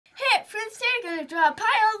instead going to draw a pile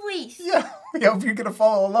of leaves. Yeah, we hope you're going to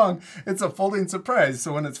follow along. It's a folding surprise,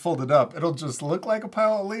 so when it's folded up, it'll just look like a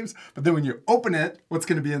pile of leaves, but then when you open it, what's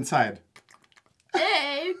going to be inside?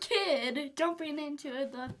 A kid jumping into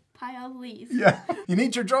the pile of leaves. Yeah, you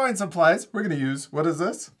need your drawing supplies. We're going to use, what is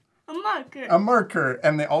this? A marker. A marker,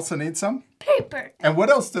 and they also need some? Paper. And what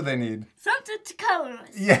else do they need? Something to color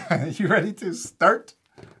with. Yeah, you ready to start?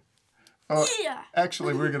 Oh, Yeah.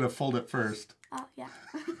 Actually, we're going to fold it first. Oh, yeah.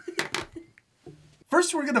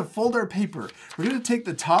 First, we're going to fold our paper. We're going to take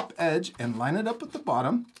the top edge and line it up with the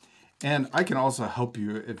bottom. And I can also help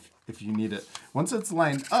you if you need it. Once it's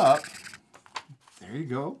lined up, there you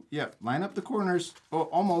go. Yeah, line up the corners. Oh,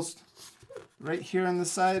 almost. Right here on the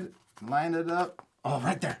side, line it up. Oh,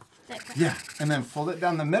 right there. Yeah, and then fold it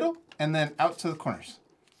down the middle and then out to the corners.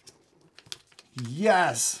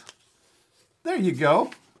 Yes. There you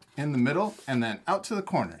go. In the middle and then out to the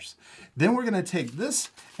corners. Then we're going to take this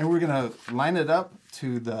and we're going to line it up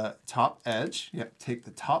to the top edge. Yep, take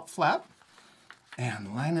the top flap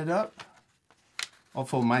and line it up. I'll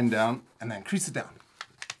fold mine down and then crease it down.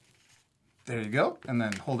 There you go. And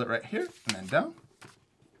then hold it right here and then down.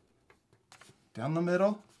 Down the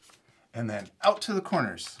middle and then out to the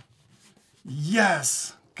corners.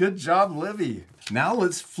 Yes! Good job, Livy. Now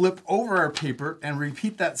let's flip over our paper and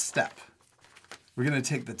repeat that step. We're going to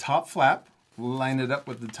take the top flap, line it up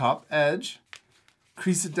with the top edge,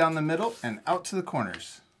 crease it down the middle and out to the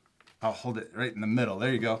corners. I'll hold it right in the middle.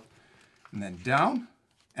 There you go. And then down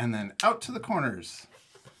and then out to the corners.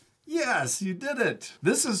 Yes, you did it.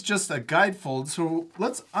 This is just a guide fold, so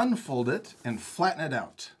let's unfold it and flatten it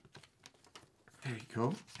out. There you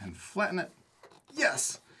go. And flatten it.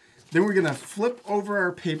 Yes. Then we're going to flip over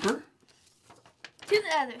our paper. To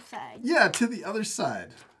the other side. Yeah, to the other side.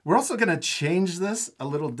 We're also going to change this a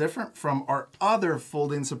little different from our other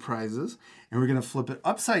folding surprises. And we're going to flip it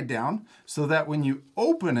upside down so that when you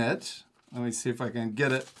open it, let me see if I can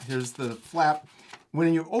get it. Here's the flap.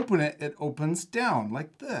 When you open it, it opens down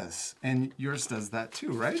like this. And yours does that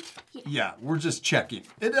too, right? Yeah, we're just checking.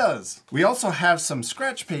 It does. We also have some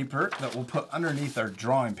scratch paper that we'll put underneath our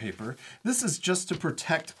drawing paper. This is just to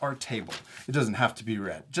protect our table. It doesn't have to be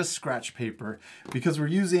red, just scratch paper because we're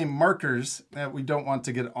using markers that we don't want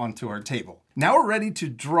to get onto our table. Now we're ready to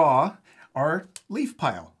draw our leaf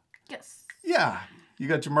pile. Yes. Yeah, you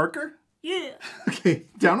got your marker? Yeah. Okay,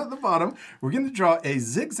 down at the bottom, we're going to draw a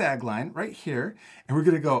zigzag line right here, and we're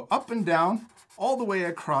going to go up and down all the way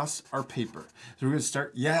across our paper. So we're going to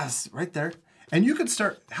start, yes, right there. And you could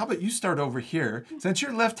start, how about you start over here? Since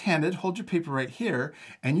you're left-handed, hold your paper right here,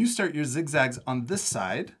 and you start your zigzags on this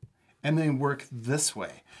side, and then work this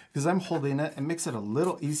way. Because I'm holding it, it makes it a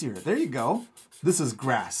little easier. There you go. This is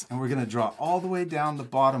grass, and we're going to draw all the way down the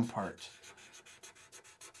bottom part.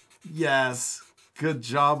 Yes. Good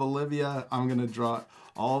job, Olivia. I'm going to draw it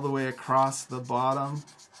all the way across the bottom,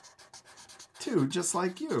 too, just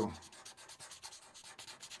like you.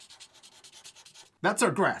 That's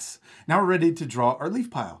our grass. Now we're ready to draw our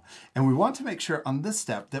leaf pile. And we want to make sure on this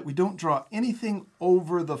step that we don't draw anything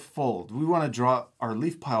over the fold. We want to draw our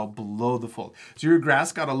leaf pile below the fold. So your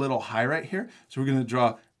grass got a little high right here. So we're going to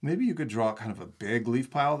draw, maybe you could draw kind of a big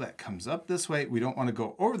leaf pile that comes up this way. We don't want to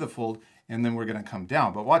go over the fold, and then we're going to come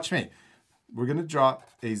down. But watch me. We're going to draw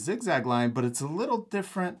a zigzag line, but it's a little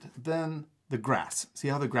different than the grass. See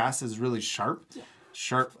how the grass is really sharp? Yeah.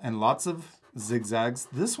 Sharp and lots of zigzags.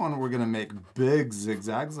 This one we're going to make big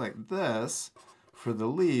zigzags like this for the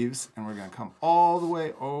leaves, and we're going to come all the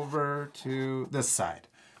way over to this side.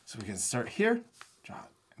 So we can start here, draw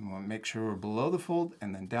it, and we'll make sure we're below the fold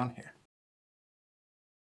and then down here.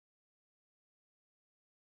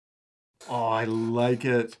 Oh, I like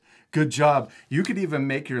it. Good job. You could even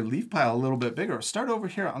make your leaf pile a little bit bigger. Start over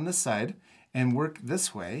here on this side and work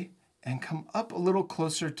this way and come up a little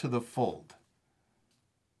closer to the fold.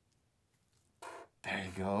 There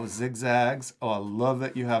you go, zigzags. Oh, I love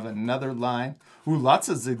that you have another line. Ooh, lots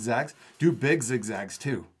of zigzags. Do big zigzags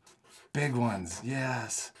too. Big ones,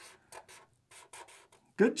 yes.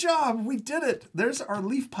 Good job, we did it. There's our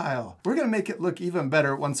leaf pile. We're gonna make it look even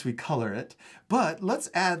better once we color it, but let's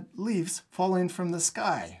add leaves falling from the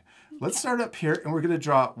sky. Let's start up here and we're gonna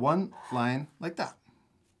draw one line like that.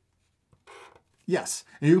 Yes,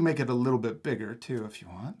 and you can make it a little bit bigger too if you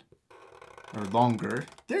want, or longer.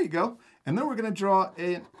 There you go. And then we're gonna draw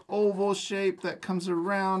an oval shape that comes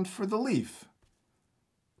around for the leaf.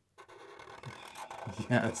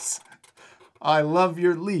 Yes. I love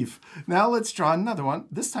your leaf. Now let's draw another one.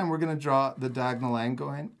 This time we're going to draw the diagonal line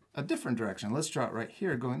going a different direction. Let's draw it right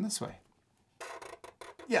here going this way.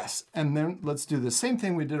 Yes, and then let's do the same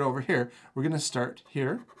thing we did over here. We're going to start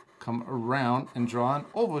here, come around and draw an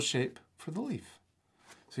oval shape for the leaf.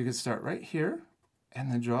 So you can start right here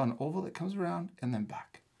and then draw an oval that comes around and then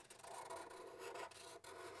back.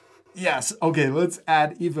 Yes, okay, let's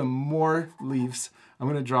add even more leaves. I'm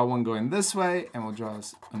gonna draw one going this way and we'll draw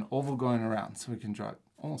an oval going around. So we can draw it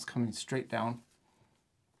almost coming straight down.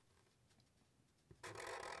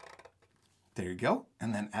 There you go,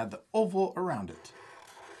 and then add the oval around it.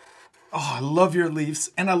 Oh, I love your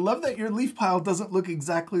leaves, and I love that your leaf pile doesn't look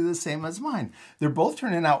exactly the same as mine. They're both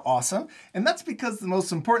turning out awesome, and that's because the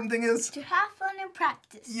most important thing is to have fun and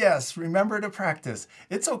practice. Yes, remember to practice.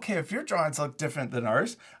 It's okay if your drawings look different than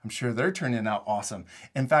ours. I'm sure they're turning out awesome.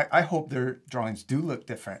 In fact, I hope their drawings do look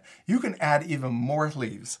different. You can add even more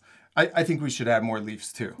leaves. I think we should add more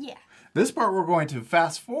leaves too. Yeah. This part we're going to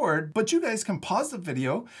fast forward, but you guys can pause the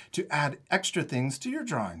video to add extra things to your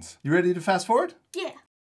drawings. You ready to fast forward? Yeah.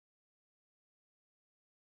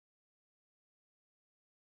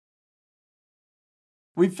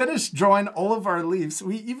 We finished drawing all of our leaves.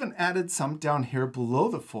 We even added some down here below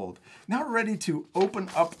the fold. Now we're ready to open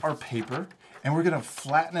up our paper and we're gonna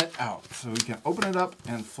flatten it out. So we can open it up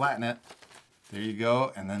and flatten it. There you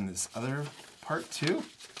go. And then this other part too.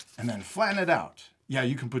 And then flatten it out. Yeah,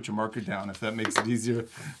 you can put your marker down if that makes it easier.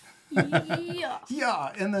 Yeah.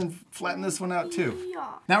 Yeah, and then flatten this one out too.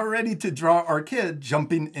 Yeah. Now we're ready to draw our kid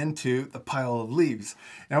jumping into the pile of leaves.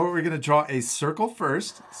 Now we're going to draw a circle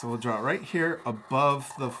first. So we'll draw it right here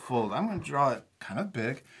above the fold. I'm going to draw it kind of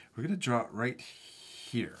big. We're going to draw it right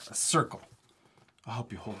here, a circle. I'll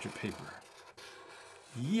help you hold your paper.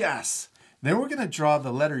 Yes. Then we're going to draw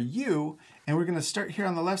the letter U, and we're going to start here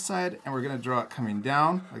on the left side, and we're going to draw it coming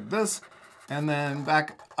down like this, and then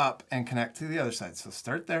back up and connect to the other side. So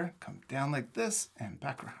start there, come down like this, and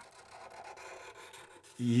back around.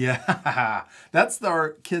 Yeah, that's our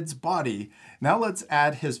kid's body. Now let's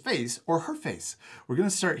add his face or her face. We're gonna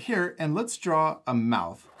start here and let's draw a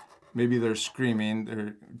mouth. Maybe they're screaming,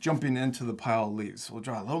 they're jumping into the pile of leaves. So we'll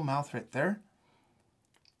draw a little mouth right there.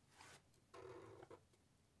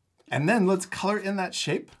 And then let's color in that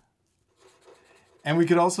shape. And we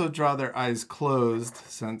could also draw their eyes closed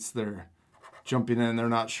since they're jumping in, they're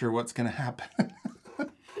not sure what's gonna happen.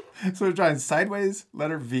 So we're drawing sideways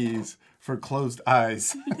letter V's for closed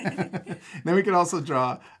eyes. Then we could also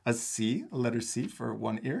draw a C, a letter C for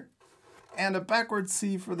one ear, and a backward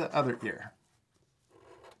C for the other ear.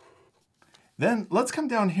 Then let's come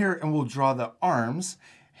down here and we'll draw the arms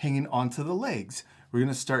hanging onto the legs. We're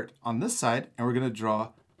gonna start on this side and we're gonna draw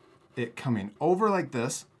it coming over like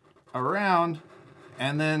this, around,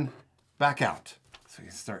 and then back out. So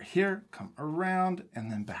you start here, come around, and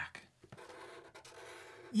then back.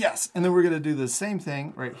 Yes, and then we're gonna do the same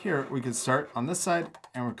thing right here. We can start on this side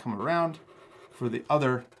and we'll come around for the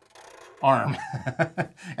other arm.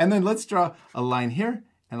 And then let's draw a line here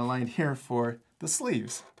and a line here for the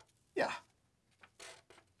sleeves. Yeah.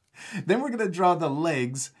 Then we're gonna draw the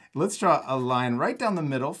legs. Let's draw a line right down the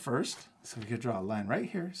middle first. So we could draw a line right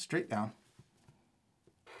here, straight down.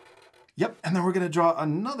 Yep, and then we're gonna draw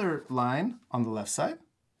another line on the left side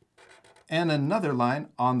and another line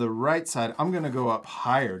on the right side. I'm gonna go up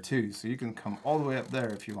higher too, so you can come all the way up there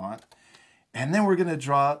if you want. And then we're gonna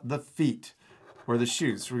draw the feet or the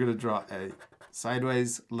shoes. We're gonna draw a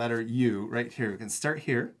sideways letter U right here. We can start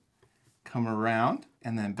here, come around,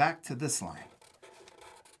 and then back to this line.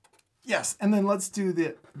 Yes, and then let's do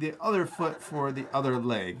the other foot for the other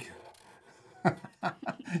leg.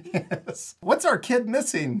 Yes. What's our kid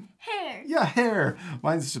missing? Hair. Yeah, hair.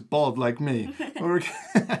 Mine's just bald like me.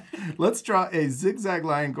 Let's draw a zigzag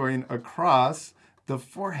line going across the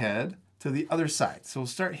forehead to the other side. So we'll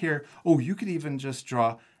start here. Oh, you could even just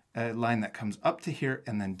draw a line that comes up to here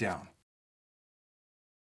and then down.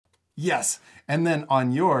 Yes, and then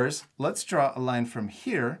on yours, let's draw a line from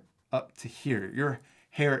here up to here. Your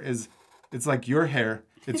hair it's like your hair.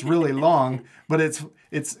 It's really long, but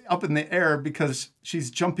it's up in the air because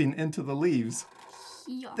she's jumping into the leaves.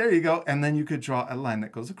 Yeah. There you go. And then you could draw a line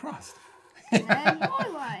that goes across. And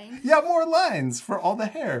more lines. Yeah, more lines for all the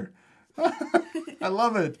hair. I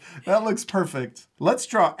love it. That looks perfect. Let's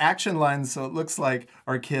draw action lines so it looks like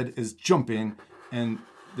our kid is jumping and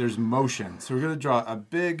there's motion. So we're going to draw a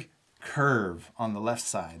big curve on the left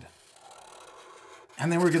side.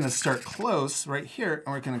 And then we're going to start close right here,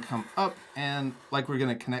 and we're going to come up and like we're going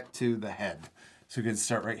to connect to the head. So we can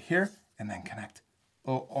start right here and then connect.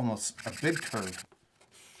 Oh, almost a big curve.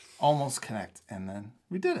 Almost connect, and then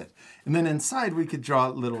we did it. And then inside we could draw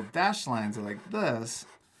little dash lines like this,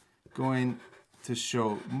 going to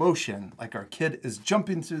show motion, like our kid is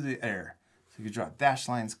jumping through the air. So you could draw dash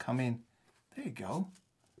lines coming. There you go.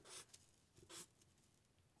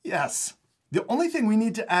 Yes. The only thing we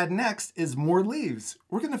need to add next is more leaves.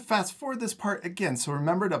 We're going to fast forward this part again, so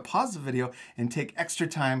remember to pause the video and take extra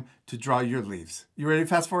time to draw your leaves. You ready to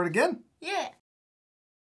fast forward again? Yeah.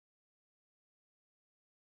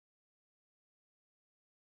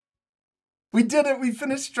 We did it! We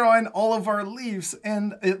finished drawing all of our leaves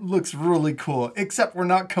and it looks really cool, except we're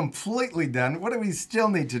not completely done. What do we still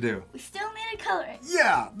need to do? We still need to color it.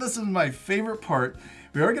 Yeah, this is my favorite part.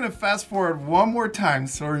 We are going to fast forward one more time,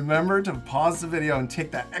 so remember to pause the video and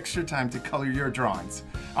take that extra time to color your drawings.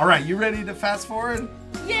 All right, you ready to fast forward?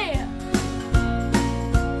 Yeah.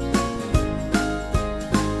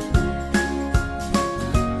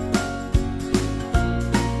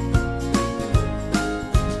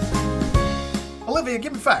 Olivia,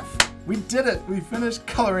 give me 5. We did it! We finished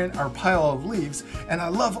coloring our pile of leaves, and I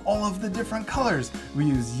love all of the different colors. We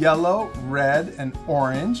use yellow, red, and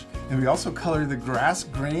orange, and we also color the grass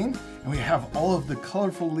green, and we have all of the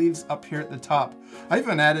colorful leaves up here at the top. I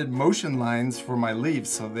even added motion lines for my leaves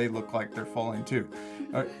so they look like they're falling too.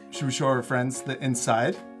 Should we show our friends the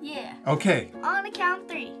inside? Yeah. Okay. On the count of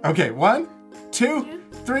 3. Okay, 1, 2,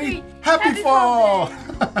 3. Happy fall!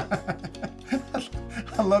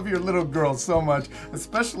 I love your little girl so much,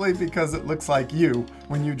 especially because it looks like you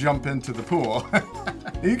when you jump into the pool.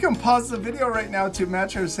 You can pause the video right now to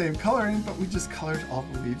match our same coloring, but we just colored all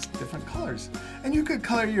the leaves different colors. And you could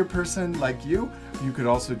color your person like you. You could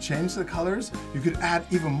also change the colors. You could add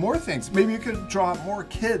even more things. Maybe you could draw more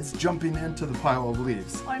kids jumping into the pile of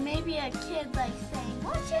leaves. Or maybe a kid like saying,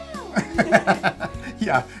 "Watch out!"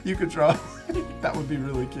 Yeah, you could draw. That would be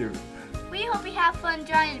really cute. We hope you have fun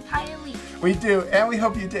drawing a pile of leaves. We do, and we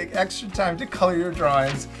hope you take extra time to color your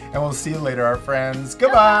drawings. And we'll see you later, our friends.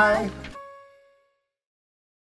 Goodbye.